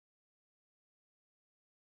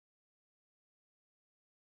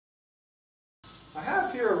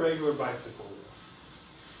have here a regular bicycle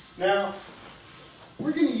wheel. Now,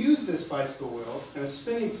 we're going to use this bicycle wheel and a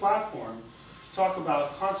spinning platform to talk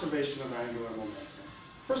about conservation of angular momentum.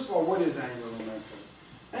 First of all, what is angular momentum?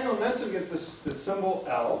 Angular momentum gets the symbol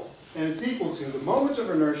L, and it's equal to the moment of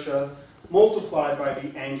inertia multiplied by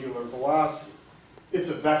the angular velocity. It's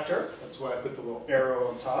a vector, that's why I put the little arrow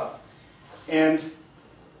on top. And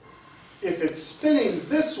if it's spinning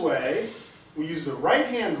this way, we use the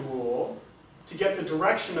right-hand rule to get the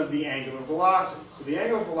direction of the angular velocity. So the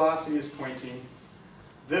angular velocity is pointing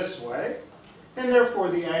this way, and therefore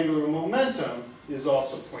the angular momentum is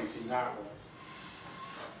also pointing that way.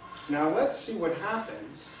 Now let's see what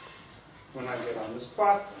happens when I get on this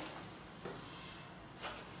platform.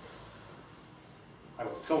 I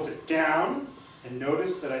will tilt it down, and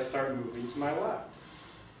notice that I start moving to my left.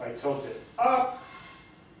 If I tilt it up,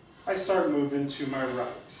 I start moving to my right.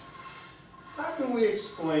 How can we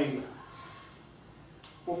explain that?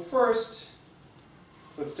 Well, first,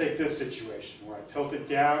 let's take this situation where I tilt it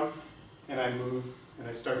down, and I move, and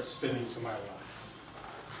I start spinning to my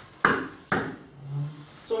left.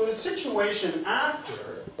 So in the situation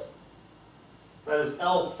after, that is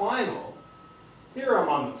L final, here I'm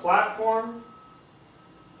on the platform,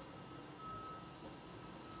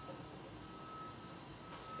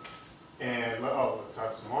 and let's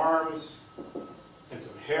have some arms and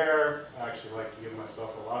some hair. I actually like to give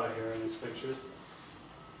myself a lot of hair in these pictures.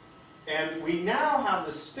 And we now have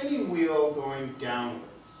the spinning wheel going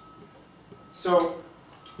downwards. So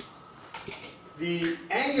the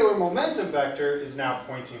angular momentum vector is now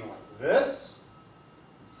pointing like this.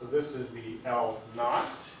 So this is the L naught.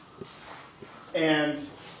 And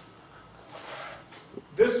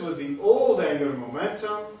this was the old angular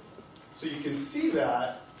momentum. So you can see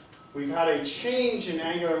that we've had a change in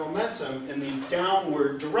angular momentum in the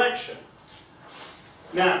downward direction.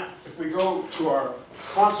 Now, if we go to our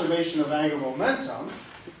conservation of angular momentum,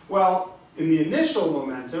 well, in the initial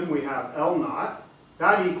momentum, we have L naught.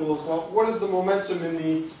 That equals, well, what is the momentum in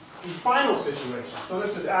the final situation? So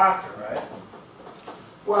this is after, right?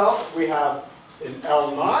 Well, we have an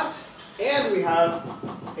L naught, and we have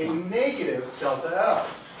a negative delta L.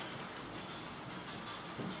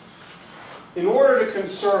 In order to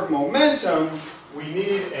conserve momentum, we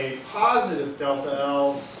need a positive delta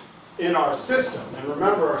L in our system. And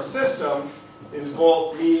remember, our system is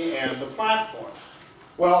both me and the platform.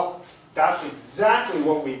 Well, that's exactly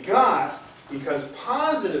what we got, because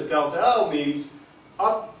positive delta L means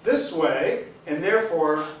up this way, and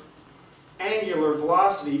therefore angular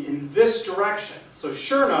velocity in this direction. So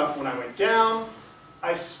sure enough, when I went down,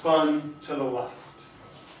 I spun to the left.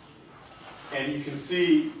 And you can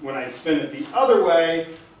see when I spin it the other way,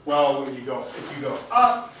 well, if you go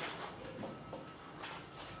up,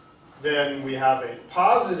 then we have a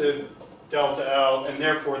positive delta L, and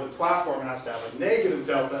therefore the platform has to have a negative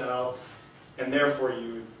delta L, and therefore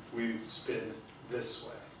we spin this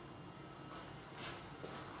way.